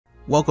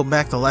Welcome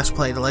back to Let's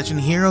Play The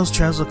Legend of Heroes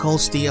Trails of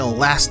Cold Steel.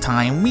 Last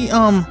time we,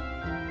 well,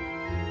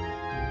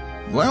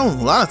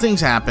 a lot of things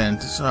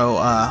happened. So,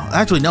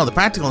 actually no,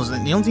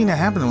 the only thing that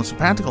happened was the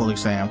practical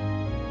exam.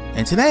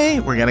 And today,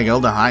 we're gonna go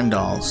to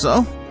Heimdallr,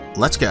 so,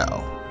 let's go.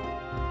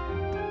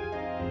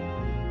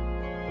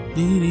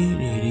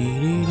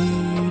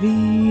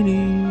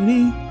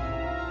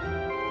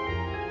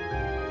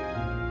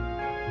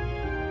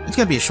 It's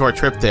gonna be a short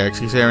trip there,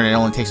 considering it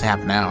only takes a half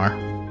an hour.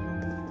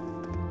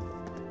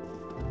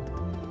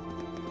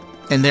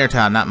 In their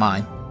town, not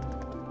mine.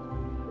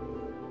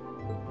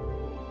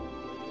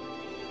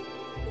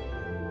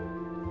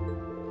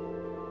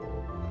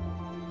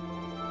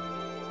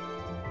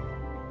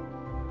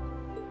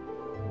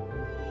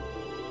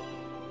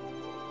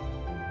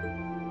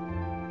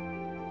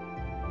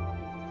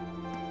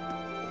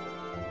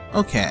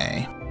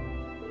 Okay.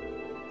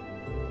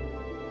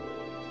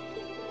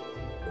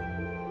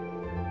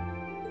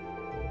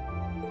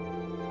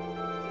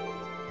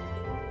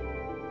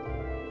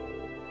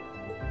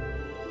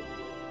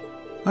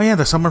 Oh yeah,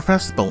 the summer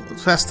festival.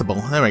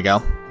 There we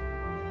go.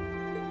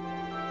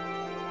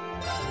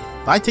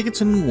 Buy tickets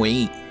and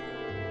wait.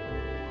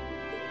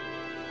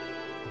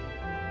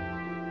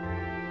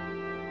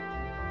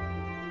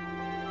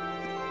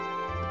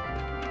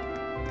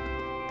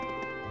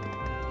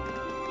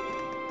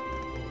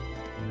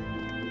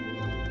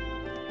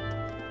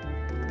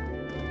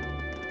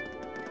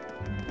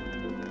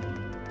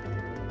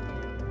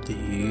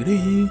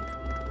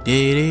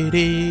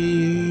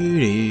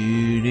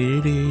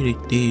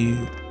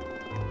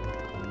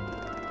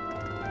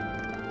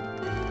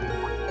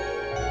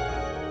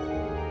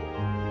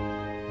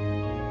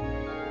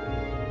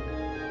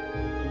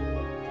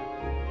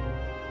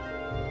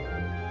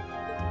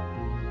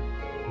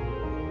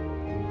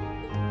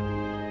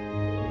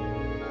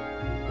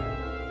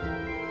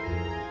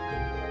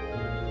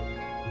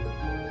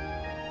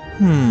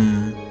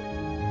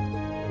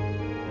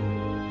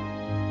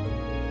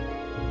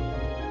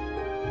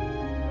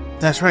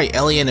 That's right,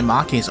 Elliot and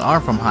Makis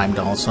are from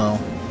Heimdallr, so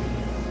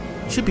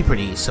should be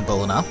pretty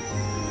simple enough.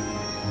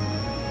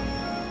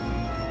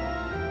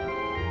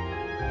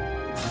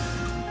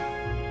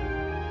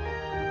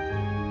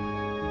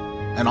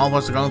 And all of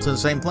us are going to the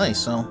same place,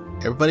 so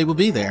everybody will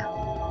be there.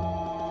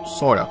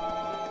 Sort of.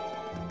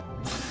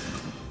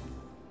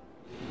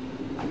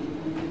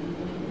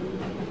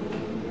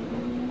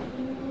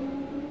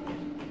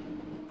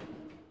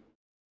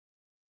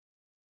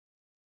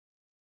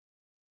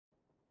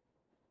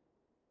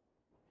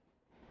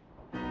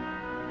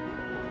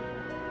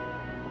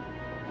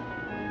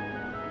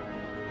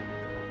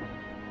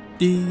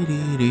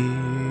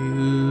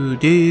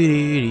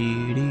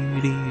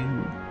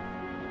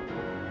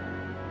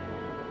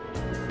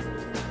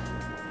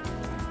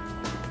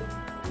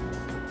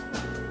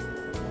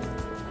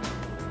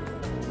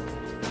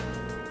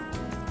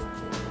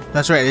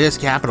 That's right, it is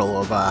capital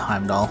of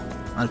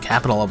Heimdallr.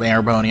 Capital of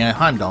Erebonia,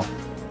 Heimdallr.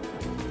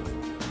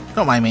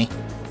 Don't mind me.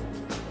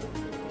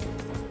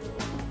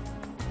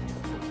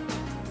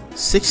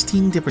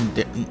 16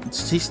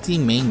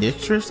 main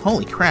districts?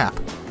 Holy crap.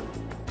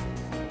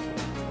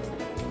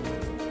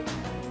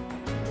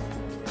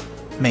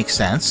 Makes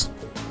sense.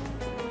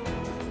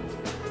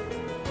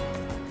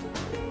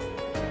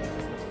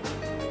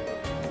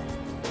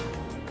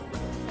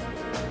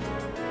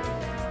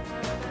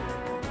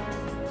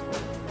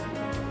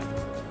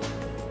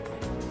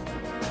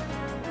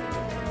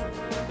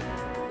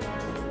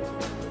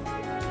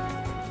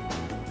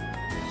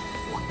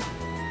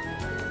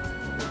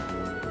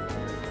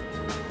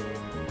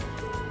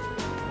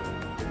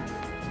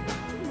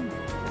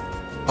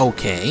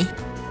 Okay.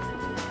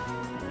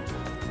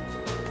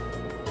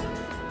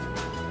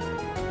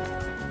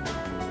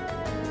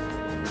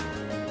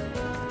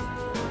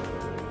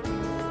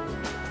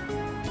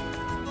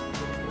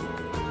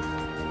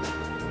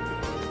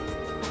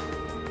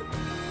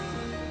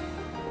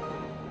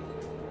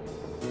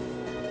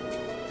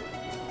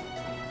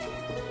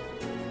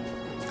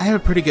 I have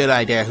a pretty good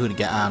idea who the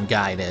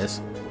guide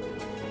is.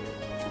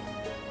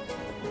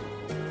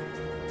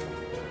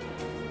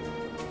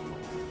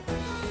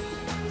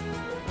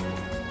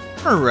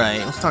 Alright,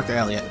 let's talk to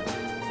Elliot.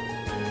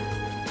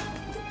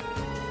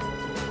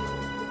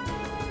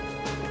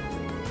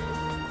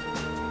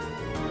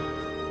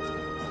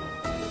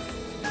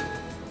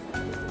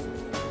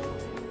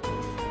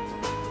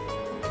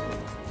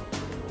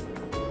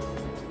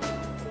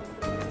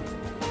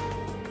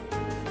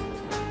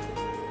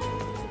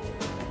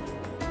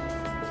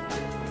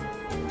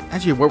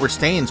 Actually, where we're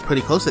staying is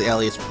pretty close to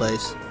Elliot's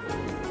place.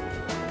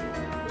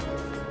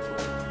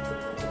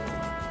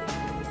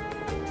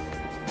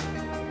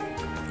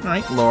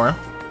 Alright, Laura.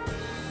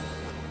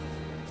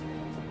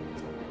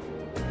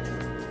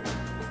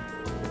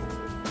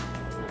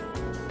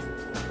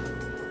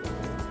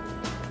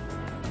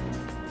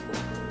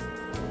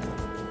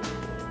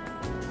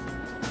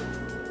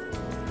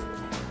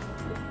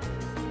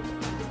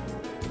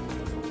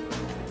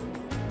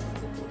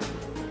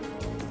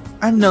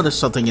 I've noticed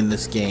something in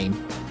this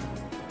game.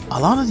 A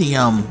lot of the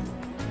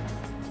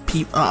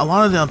a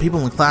lot of the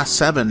people in Class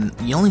 7,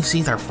 you only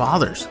see their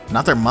fathers,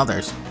 not their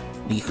mothers.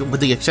 With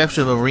the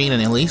exception of Irene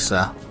and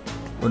Elisa.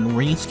 In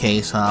Irene's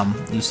case,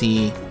 you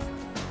see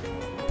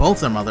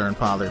both their mother and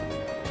father.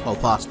 Well,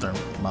 foster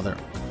mother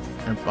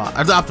and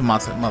father. Adopted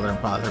mother and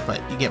father,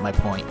 but you get my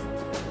point.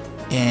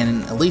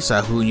 And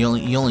Elisa, who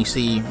you only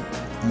see,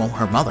 well,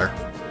 her mother.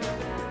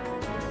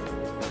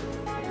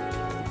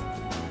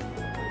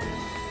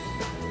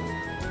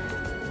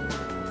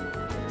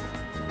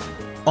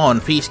 Oh,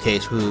 in Fee's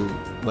case, who,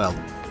 well,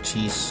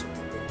 she's,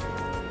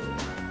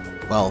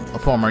 well, a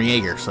former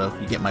Jaeger, so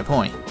you get my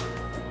point.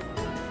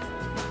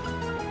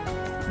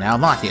 Now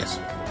Machias.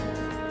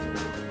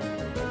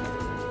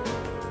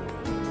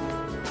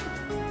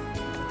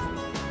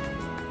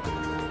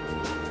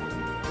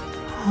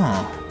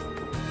 Huh.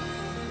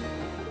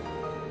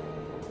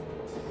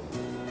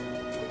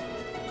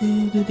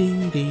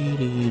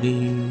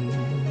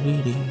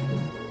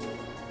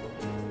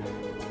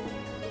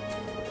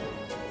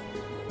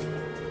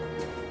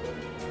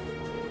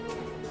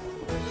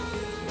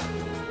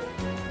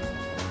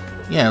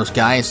 Yeah, it was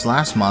Gaius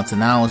last month, and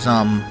now it's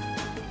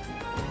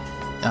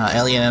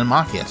Elliot and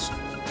Machias.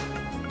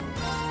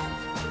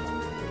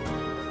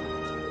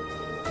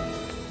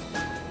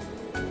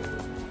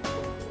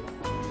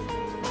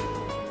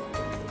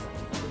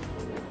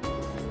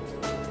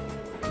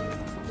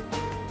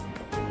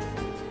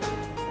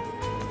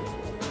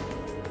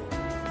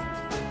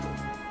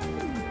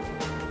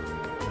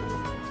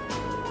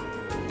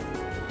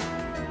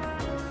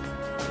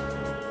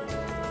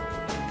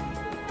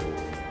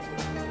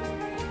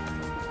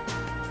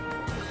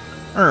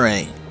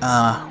 Alright,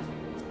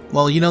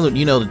 well, you know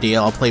the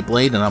deal. I'll play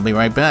Blade and I'll be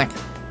right back.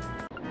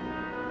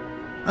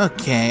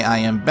 Okay, I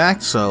am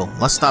back, so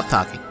let's stop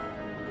talking.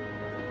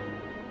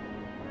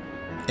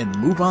 And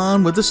move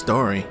on with the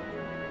story.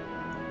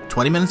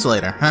 20 minutes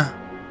later, huh?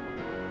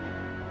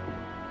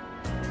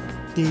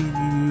 Dude.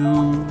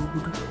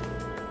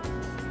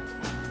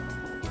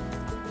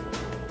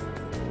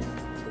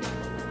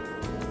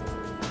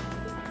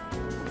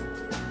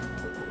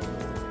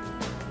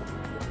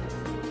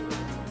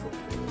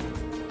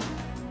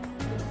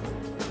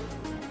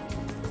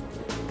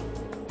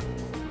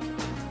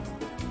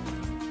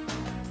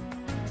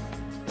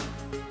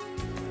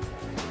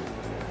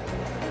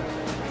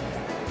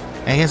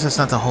 I guess that's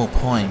not the whole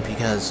point,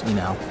 because, you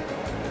know,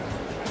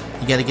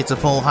 you gotta get the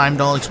full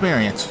Heimdallr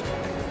experience.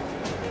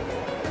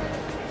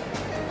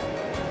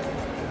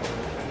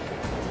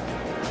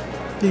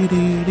 Do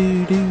do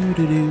do do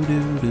do do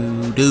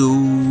do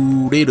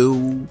do do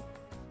do.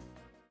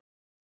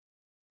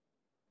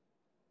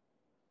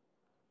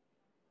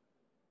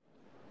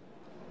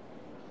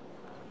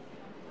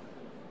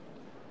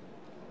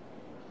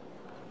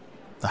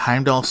 The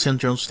Heimdallr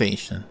Central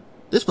Station.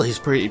 This place is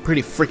pretty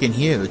freaking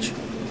huge.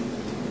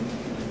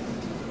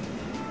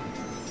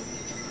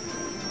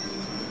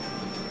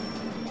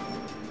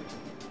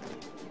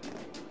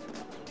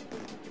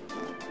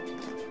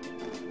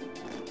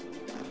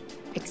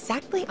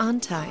 Exactly on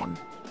time.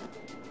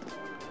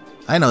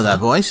 I know that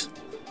voice.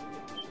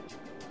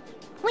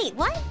 Wait,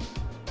 what?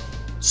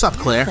 Sup,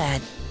 Claire?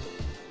 That.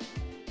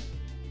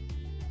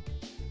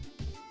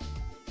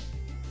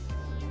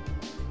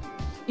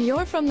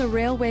 You're from the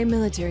Railway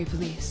Military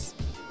Police,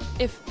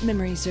 if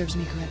memory serves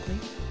me correctly.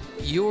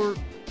 You're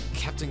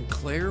Captain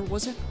Claire,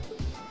 was it?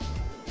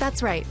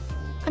 That's right.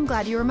 I'm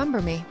glad you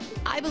remember me.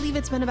 I believe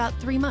it's been about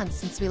 3 months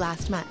since we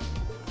last met.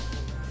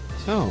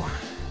 So,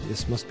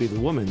 this must be the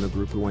woman the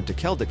group who went to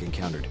Celtic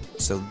encountered.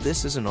 So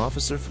this is an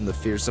officer from the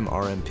fearsome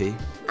RMP?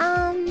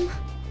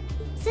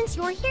 Since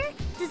you're here,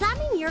 does that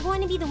mean you're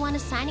going to be the one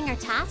assigning our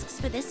tasks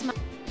for this month?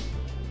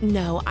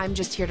 No, I'm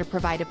just here to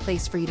provide a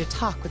place for you to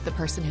talk with the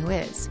person who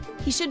is.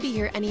 He should be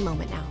here any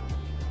moment now.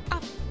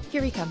 Oh,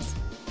 here he comes.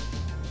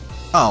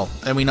 Oh,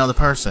 and we know the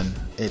person.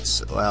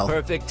 It's, well...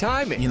 Perfect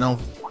timing. You know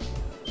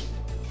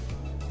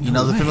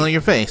the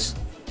familiar face.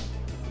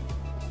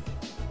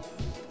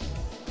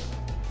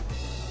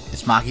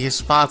 It's Machias'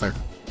 father.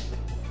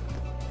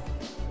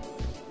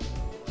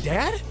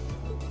 Dad?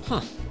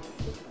 Huh.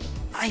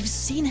 I've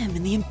seen him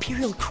in the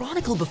Imperial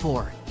Chronicle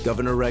before.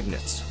 Governor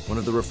Regnitz, one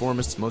of the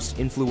Reformists' most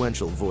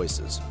influential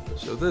voices.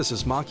 So this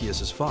is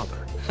Machias'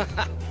 father.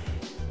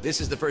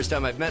 This is the first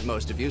time I've met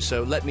most of you,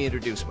 so let me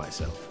introduce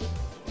myself.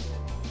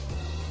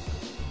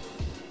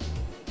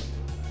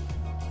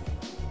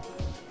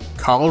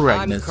 Carl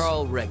Regnitz. I'm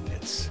Carl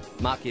Regnitz,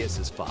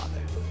 Machias'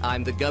 father.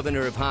 I'm the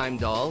governor of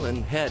Heimdallr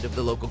and head of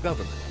the local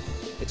government.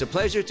 It's a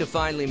pleasure to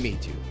finally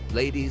meet you,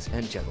 ladies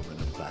and gentlemen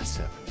of Class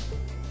 7.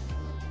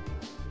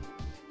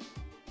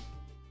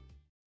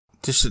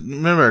 Just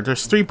remember,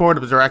 there's 3 board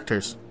of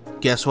directors.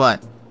 Guess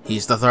what?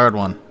 He's the 3rd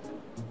one.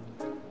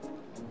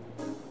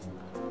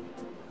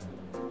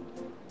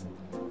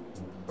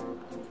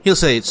 He'll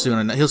say it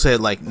soon. He'll say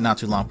it like not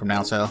too long from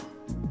now. So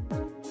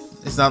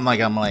it's not like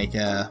I'm like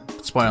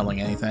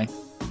spoiling anything.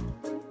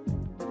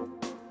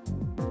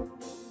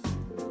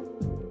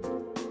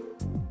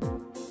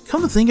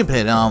 Come to think of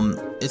it,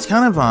 it's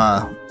kind of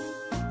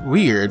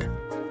weird.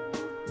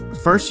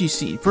 First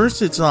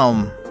it's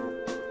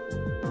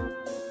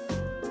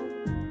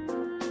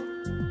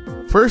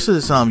First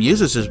is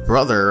Eustace's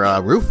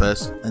brother,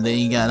 Rufus, and then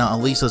you got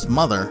Lisa's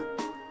mother.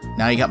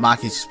 Now you got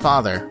Maki's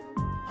father.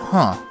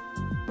 Huh.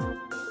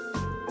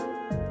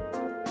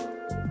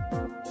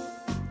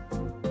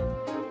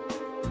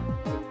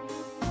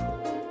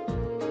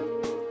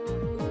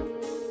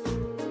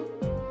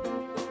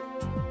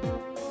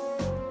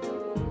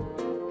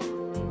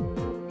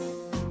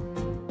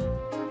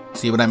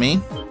 See what I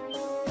mean?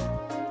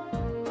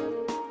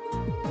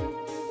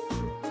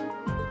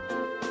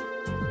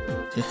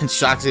 It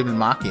shocks even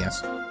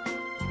Machias.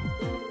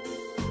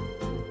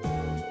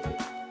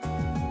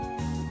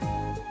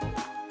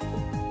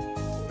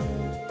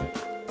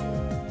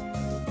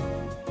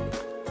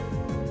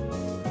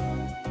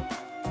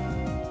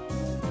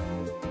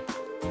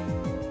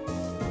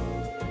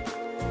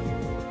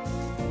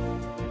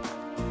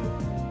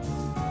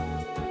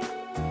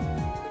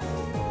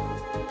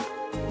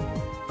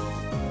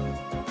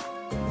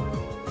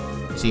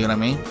 See what I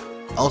mean?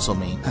 Also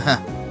mean.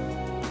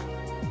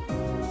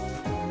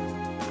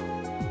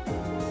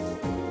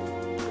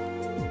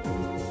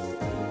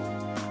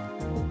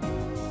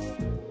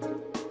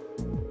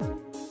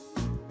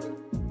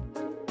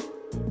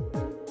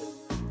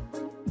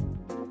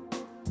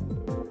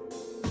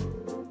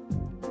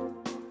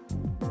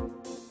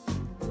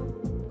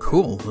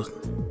 Cool.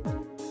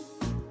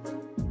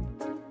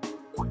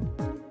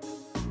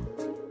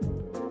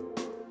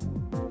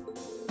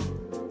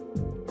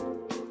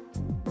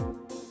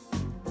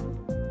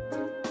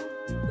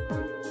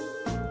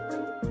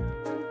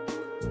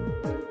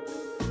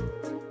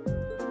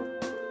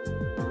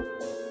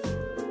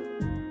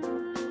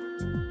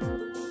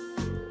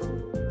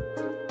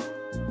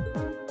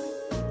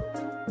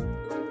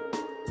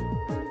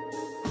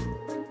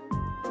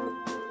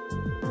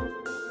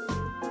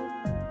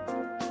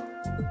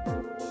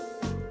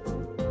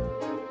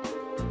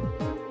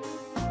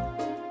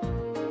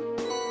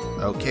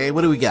 Okay,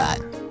 what do we got?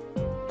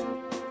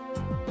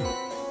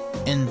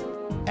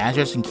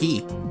 Address and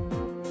key.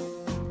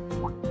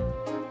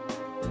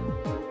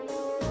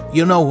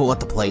 You know what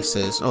the place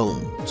is. Oh,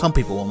 some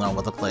people will know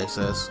what the place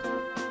is.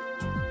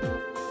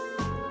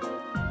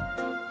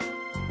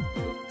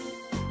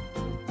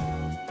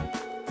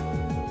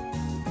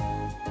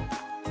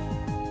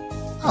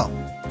 Oh,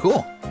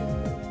 cool.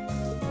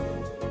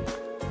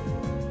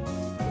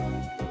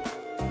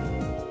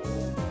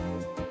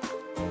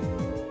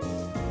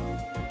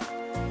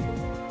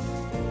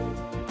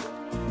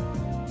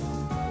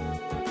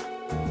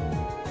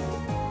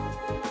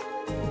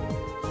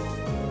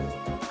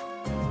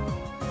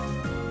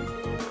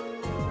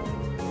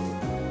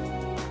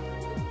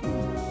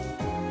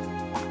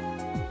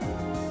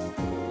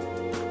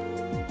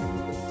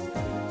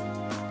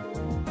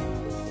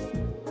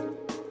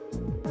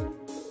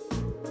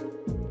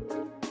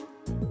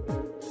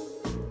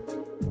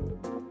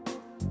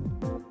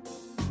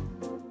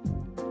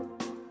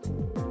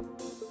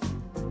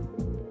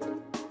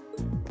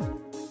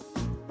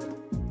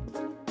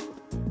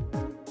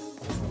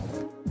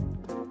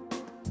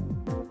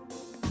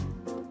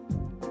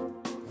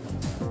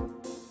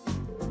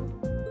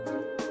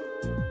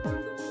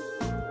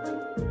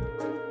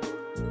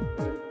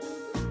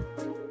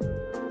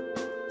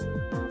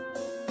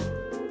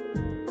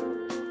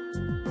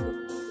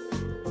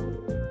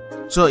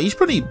 So he's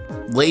pretty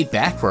laid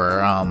back for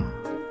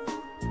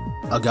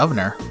a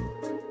governor.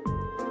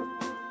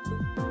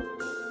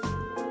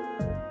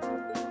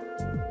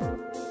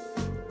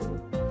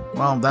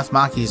 Well, that's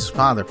Maki's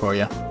father for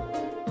you.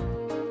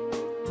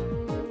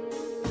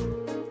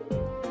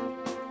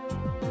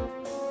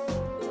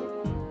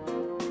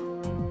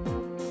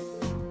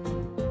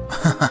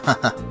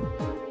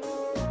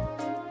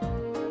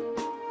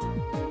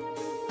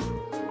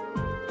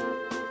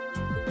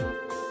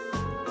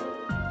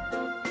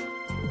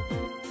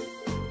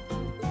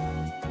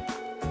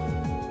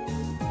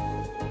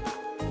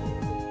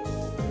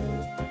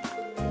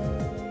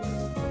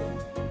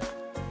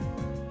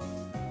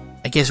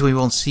 I guess we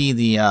won't see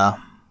the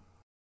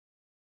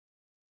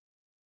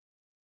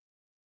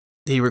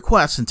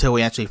request until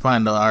we actually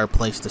find our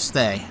place to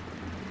stay,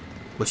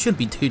 which shouldn't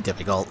be too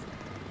difficult.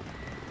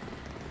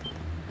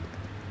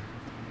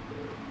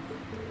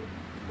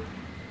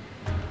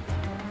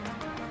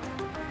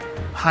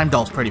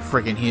 Heimdallr's pretty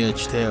freaking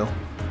huge too.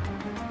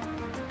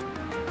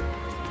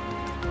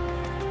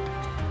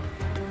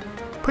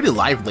 Pretty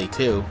lively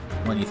too,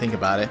 when you think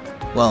about it.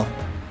 Well,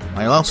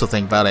 I also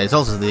think about it, it's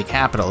also the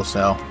capital,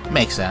 so it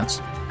makes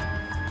sense.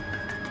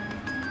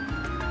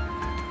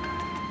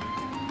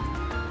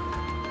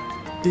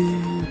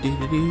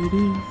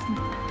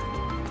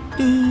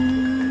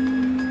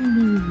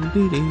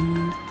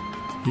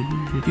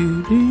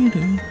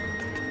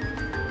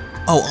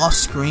 Oh, off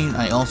screen,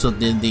 I also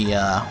did the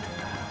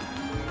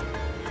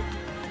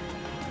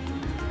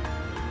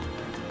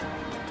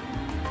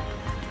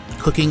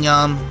cooking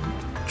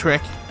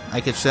trick,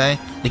 I could say,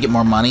 to get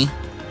more money.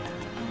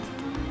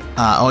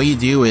 All you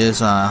do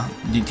is,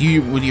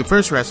 with your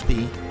first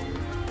recipe,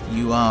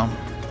 you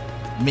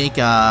make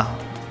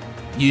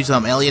use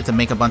Elliot to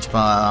make a bunch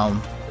of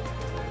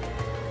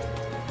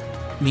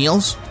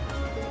meals,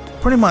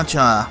 pretty much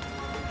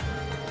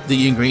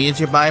the ingredients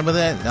you buy with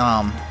it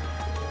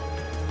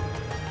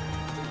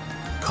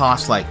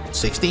cost like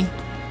 60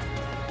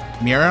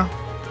 Mira,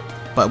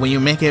 but when you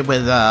make it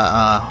with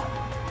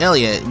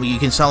Elliot, you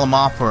can sell them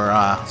off for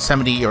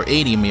 70 or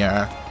 80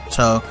 Mira,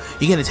 so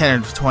you get a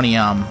 10 or 20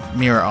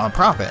 Mira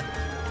profit.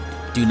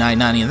 Do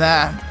 9.90 of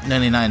that,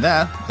 99 of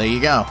that, there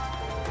you go.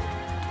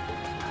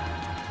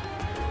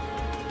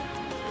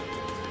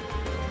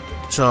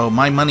 So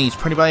my money's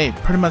pretty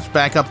much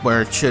back up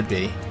where it should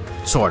be,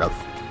 sort of.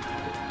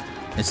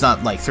 It's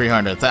not like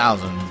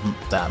 300,000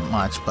 that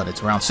much, but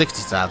it's around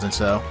 60,000,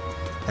 so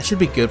that should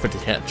be good for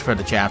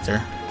the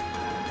chapter.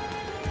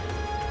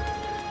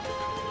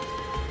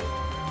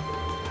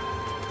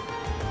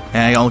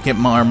 And I'll get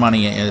more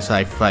money as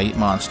I fight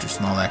monsters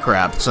and all that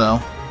crap,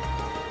 so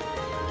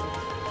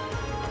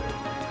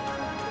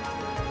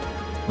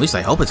at least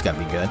I hope it's gonna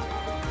be good.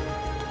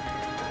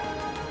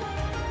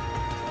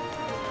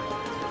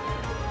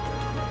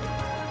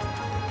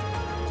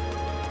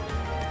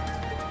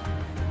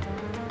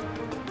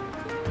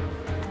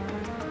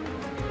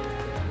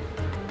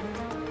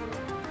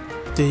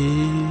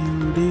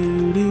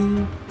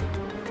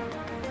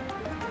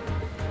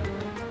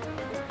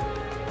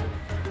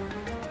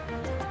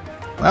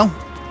 Well,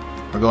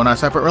 we're going our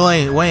separate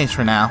ways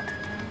for now.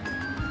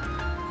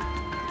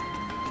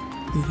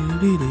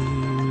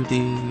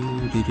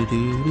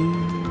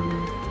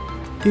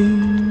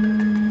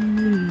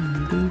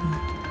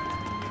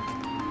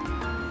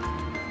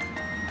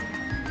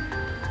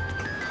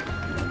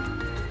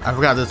 I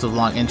forgot this was a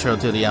long intro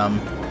to the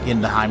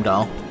into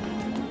Heimdallr.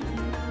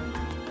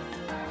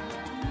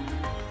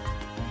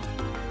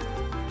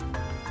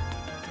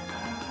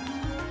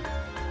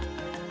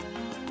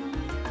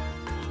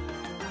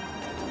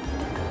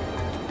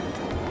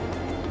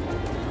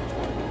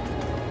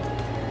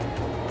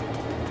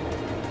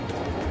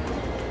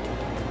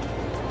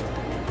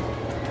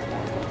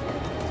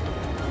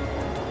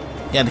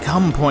 Yeah, the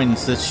common point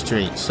is this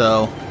street,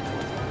 so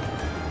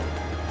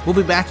we'll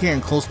be back here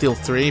in Cold Steel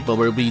 3, but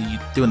we'll be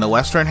doing the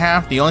western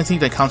half. The only thing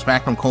that comes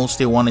back from Cold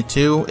Steel 1 and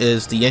 2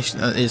 is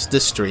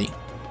this street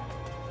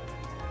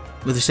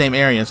with the same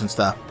areas and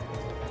stuff.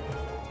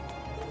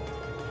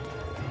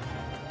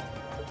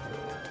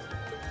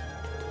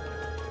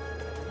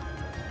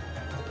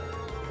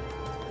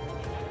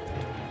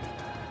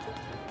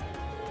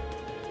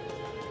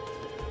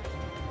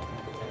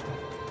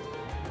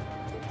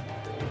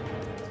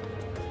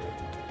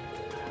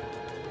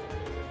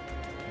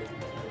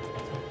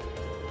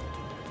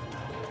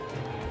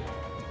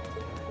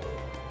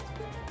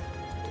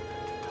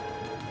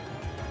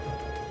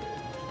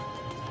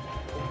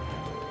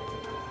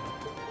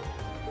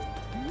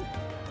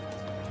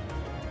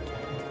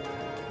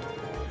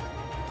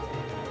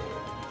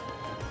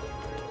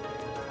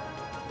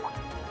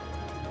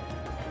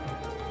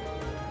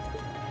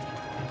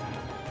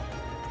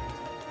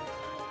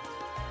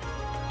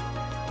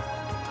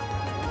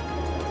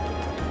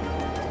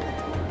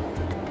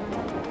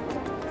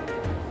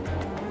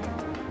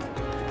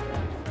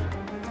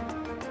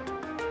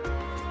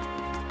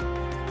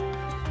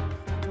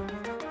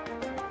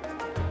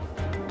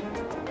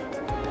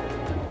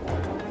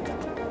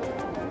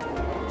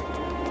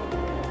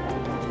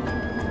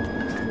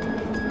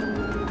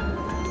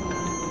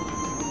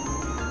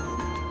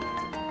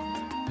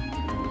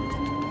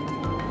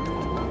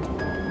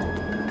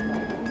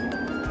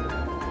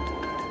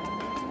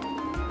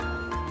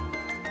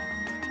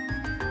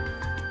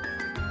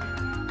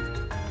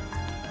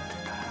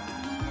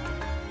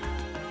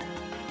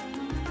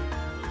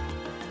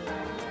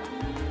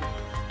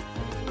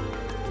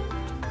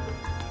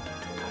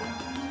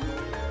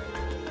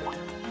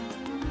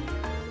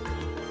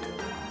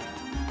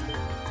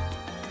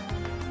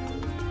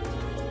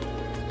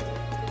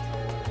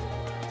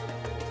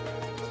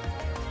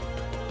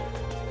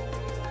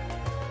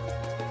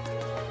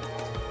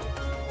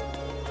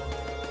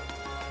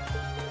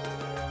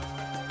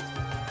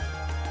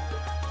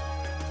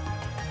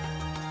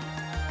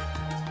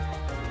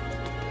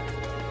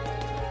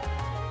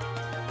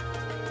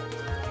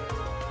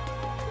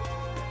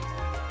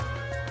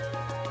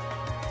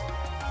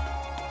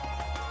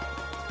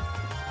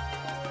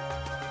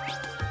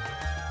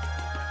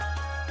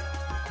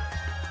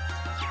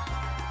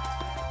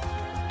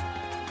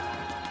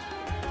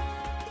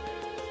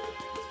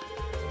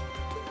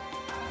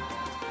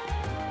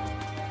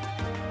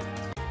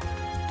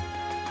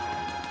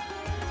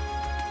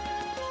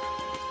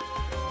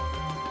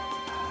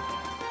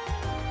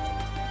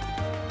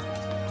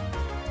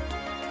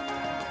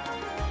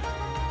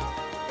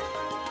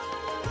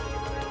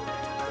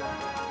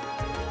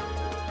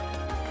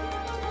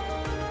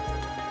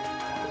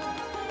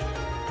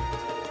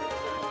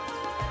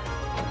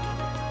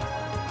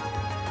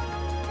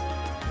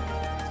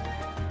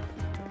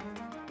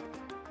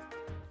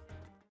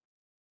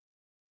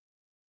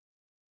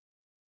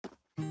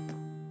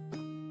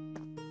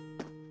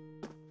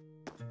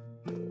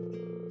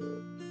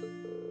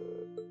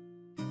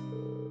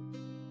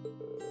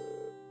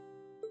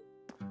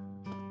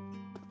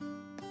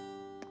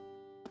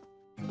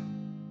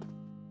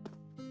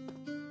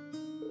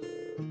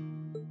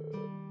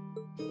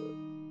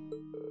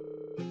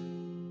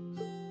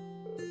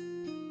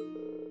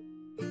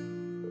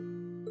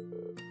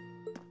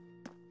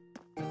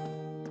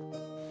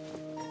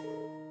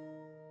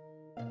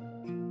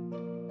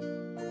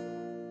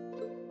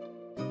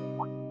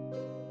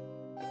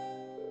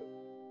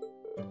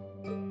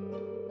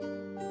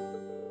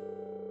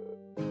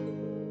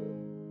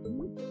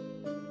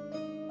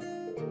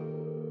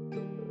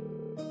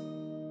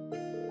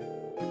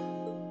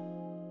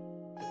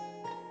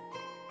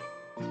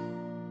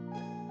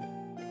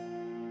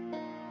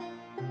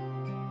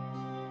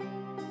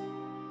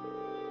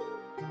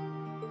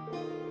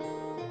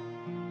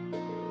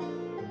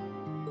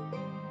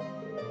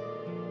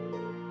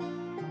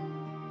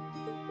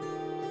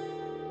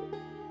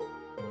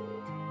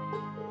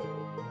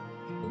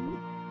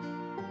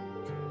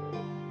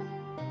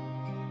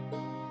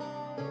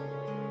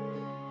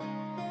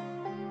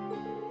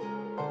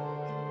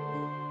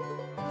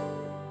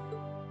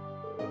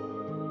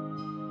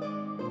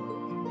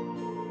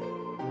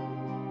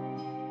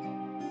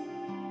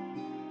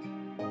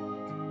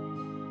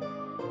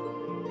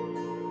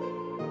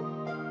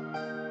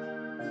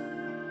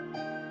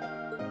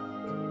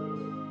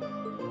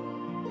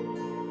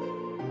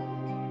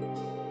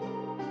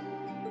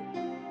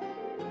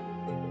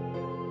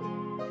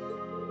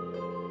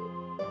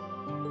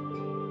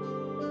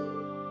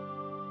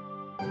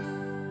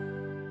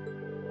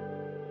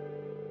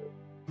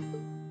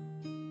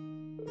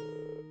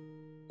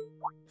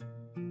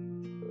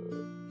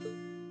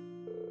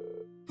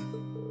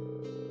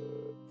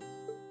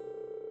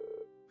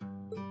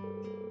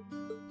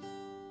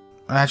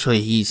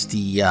 Actually, he's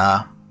the,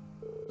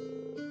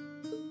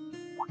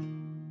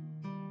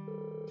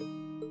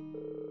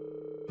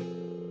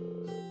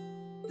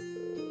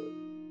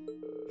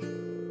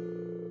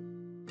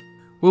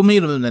 we'll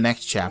meet him in the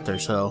next chapter,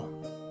 so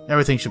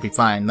everything should be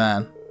fine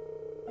then.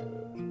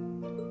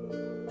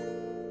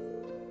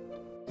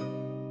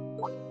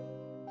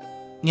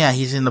 Yeah,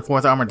 he's in the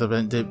 4th Armored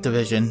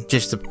Division,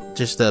 just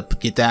to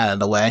get that out of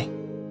the way.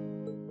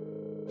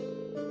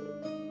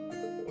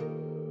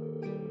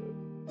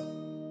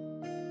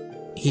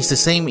 He's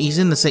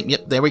in the same,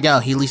 yep, there we go,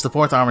 he leads the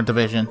 4th Armored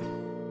Division.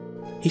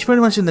 He's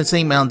pretty much in the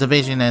same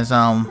division as,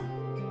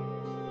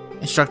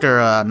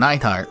 Instructor,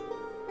 Neidhart.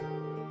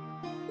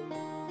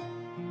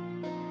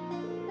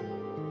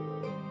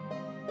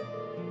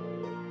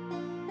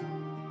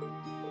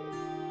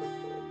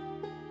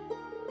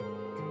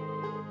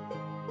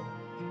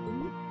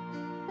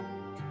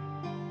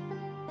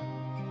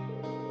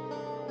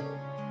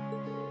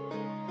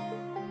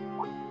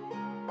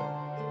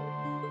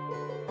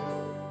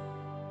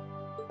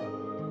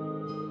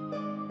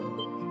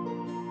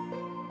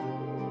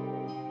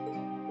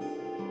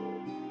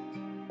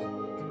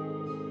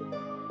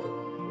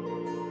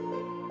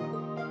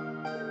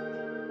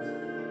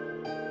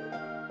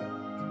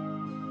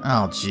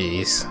 Oh,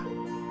 jeez.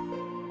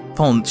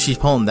 She's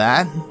pulling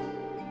that?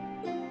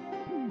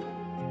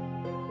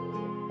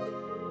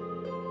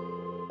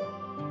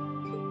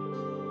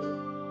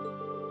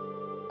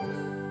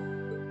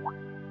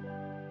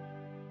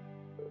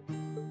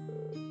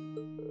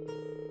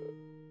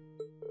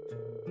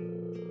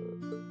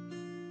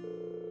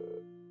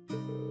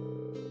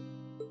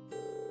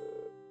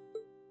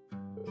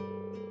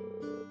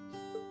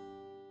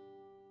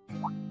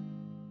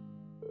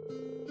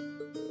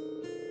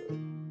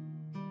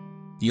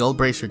 The old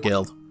Bracer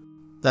Guild.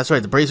 That's right,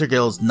 the Bracer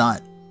Guild is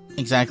not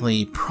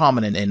exactly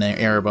prominent in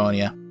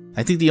Erebonia.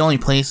 I think the only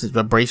place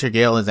the Bracer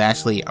Guild is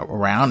actually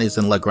around is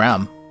in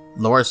Lagrem,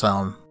 Laura's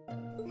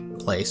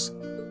place.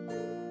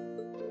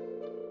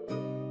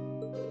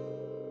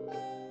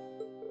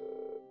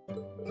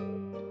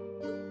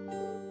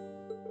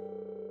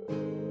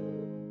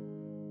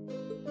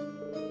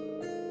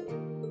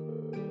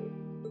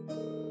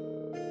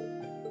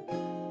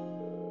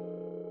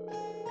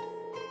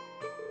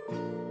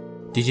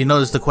 Did you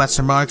notice the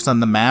question marks on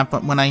the map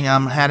when I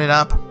had it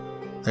up?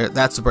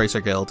 That's the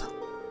Bracer Guild.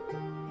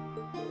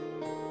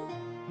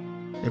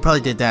 They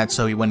probably did that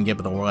so he wouldn't give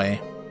it away.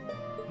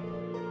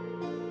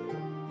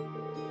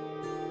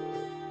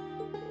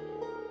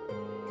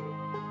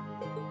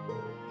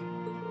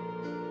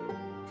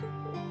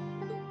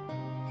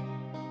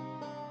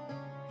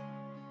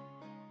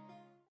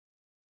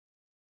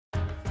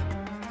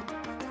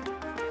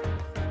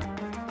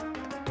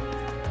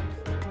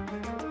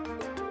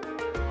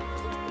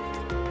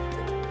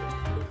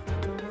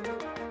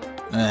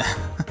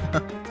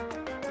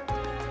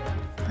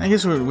 I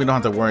guess we don't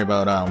have to worry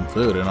about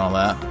food and all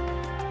that.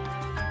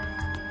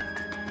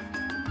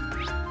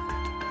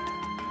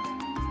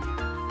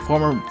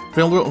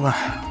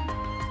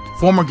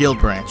 Former guild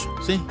branch.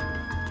 See? Can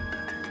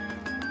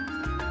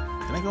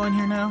I go in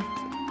here now?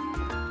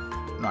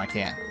 No, I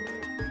can't.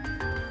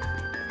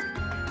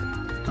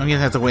 I'm gonna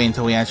have to wait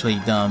until we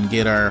actually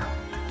get our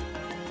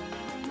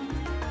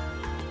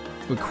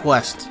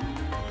request.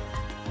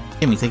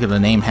 Can't even think of the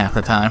name half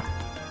the time.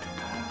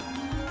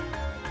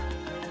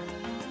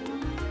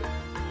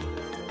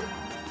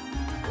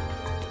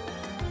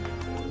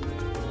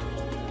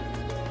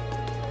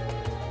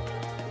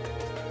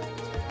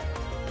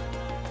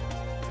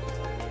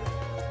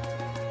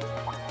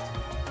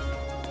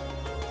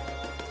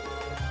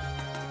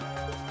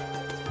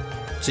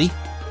 See?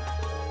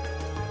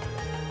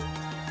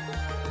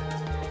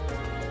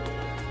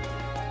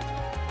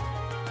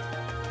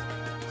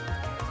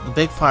 The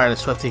big fire that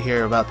swept through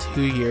here about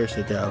 2 years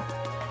ago.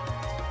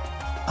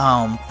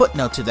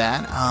 Footnote to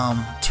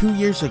that, 2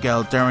 years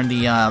ago during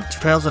the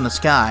Trails in the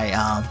Sky,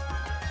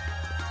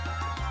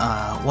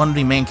 one of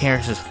the main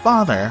characters'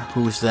 father,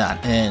 who's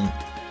an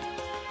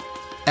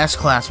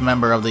S-class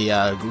member of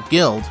the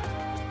guild,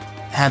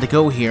 had to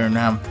go here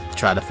and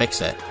try to fix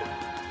it.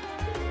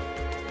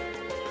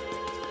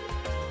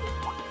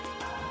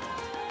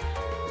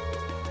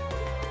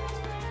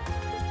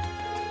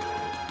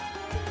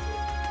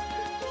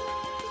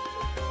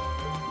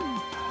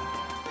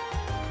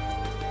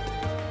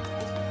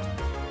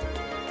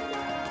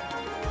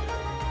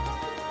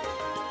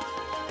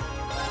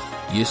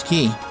 Use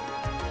key.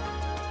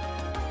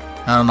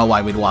 I don't know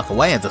why we'd walk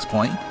away at this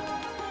point.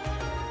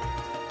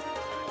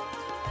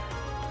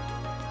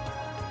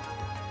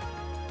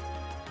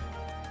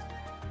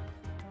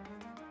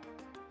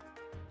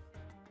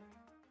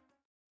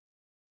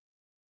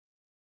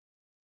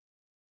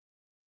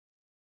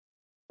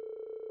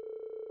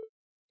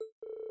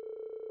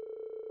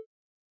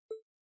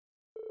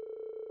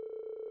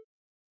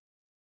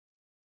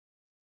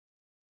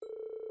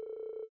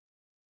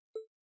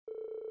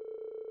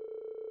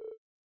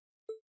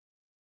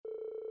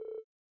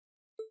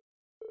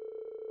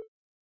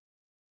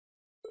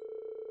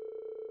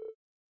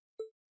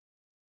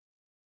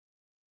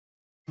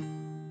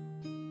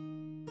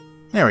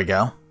 There we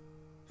go.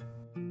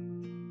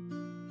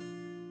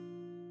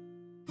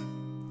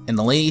 And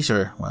the ladies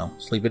are, well,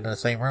 sleeping in the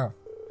same room.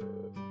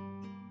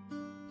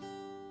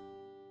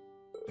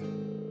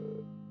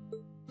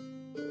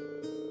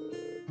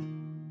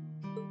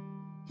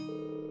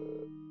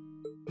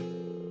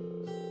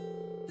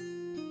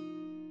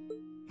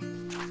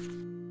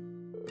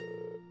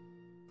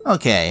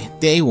 Okay,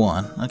 day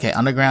 1. Okay,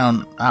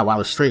 underground. Ah, wow,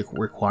 there's 3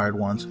 required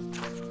ones.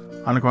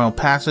 Underground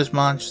passage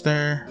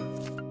monster.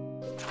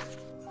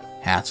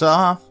 Hats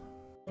off.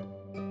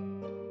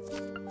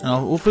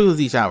 We'll figure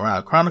these out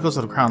right. Chronicles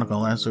of the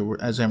Chronicle, as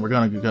in we're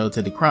going to go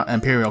to the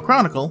Imperial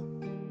Chronicle,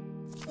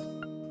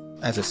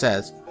 as it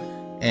says,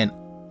 and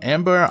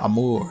Amber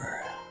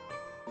Amour.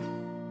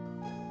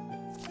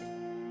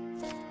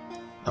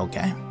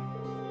 Okay.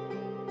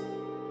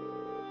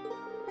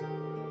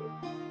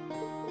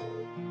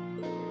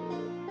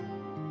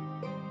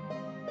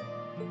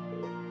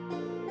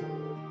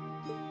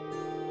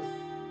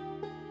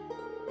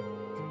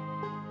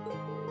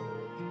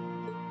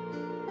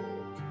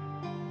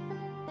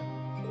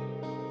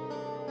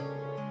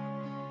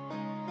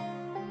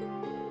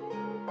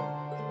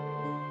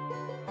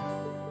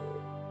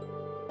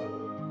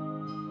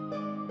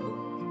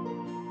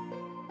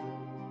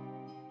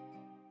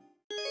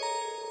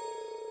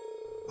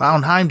 While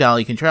in Heimdallr,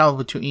 you can travel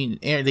between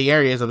the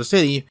areas of the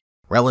city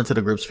relevant to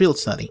the group's field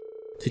study.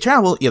 To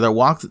travel, either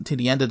walk to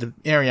the end of the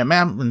area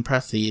map and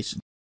press the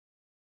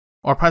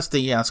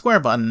square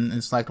button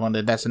and select one of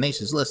the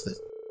destinations listed.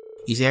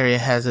 Each area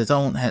has its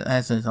own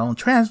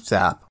tram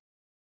stop,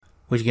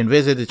 which you can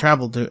visit to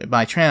travel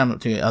by tram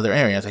to other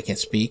areas. I can't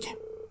speak.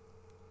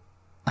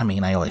 I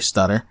mean, I always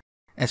stutter.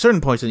 At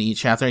certain points in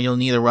each chapter, you'll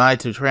need to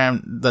ride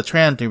the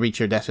tram to reach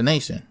your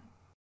destination.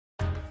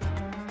 I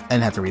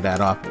didn't have to read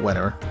that off,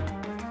 whatever.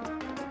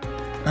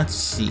 Let's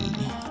see.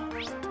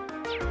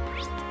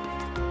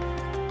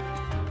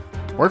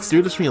 Work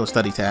through this field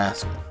study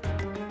task.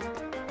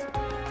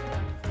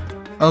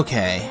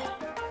 Okay.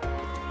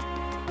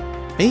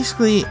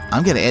 Basically,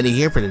 I'm gonna end it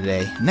here for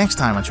today. Next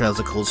time on Trails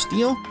of Cold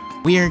Steel,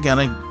 we are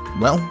gonna,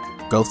 well,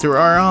 go through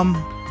our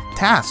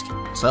task.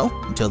 So,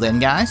 until then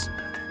guys,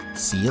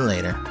 see you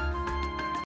later.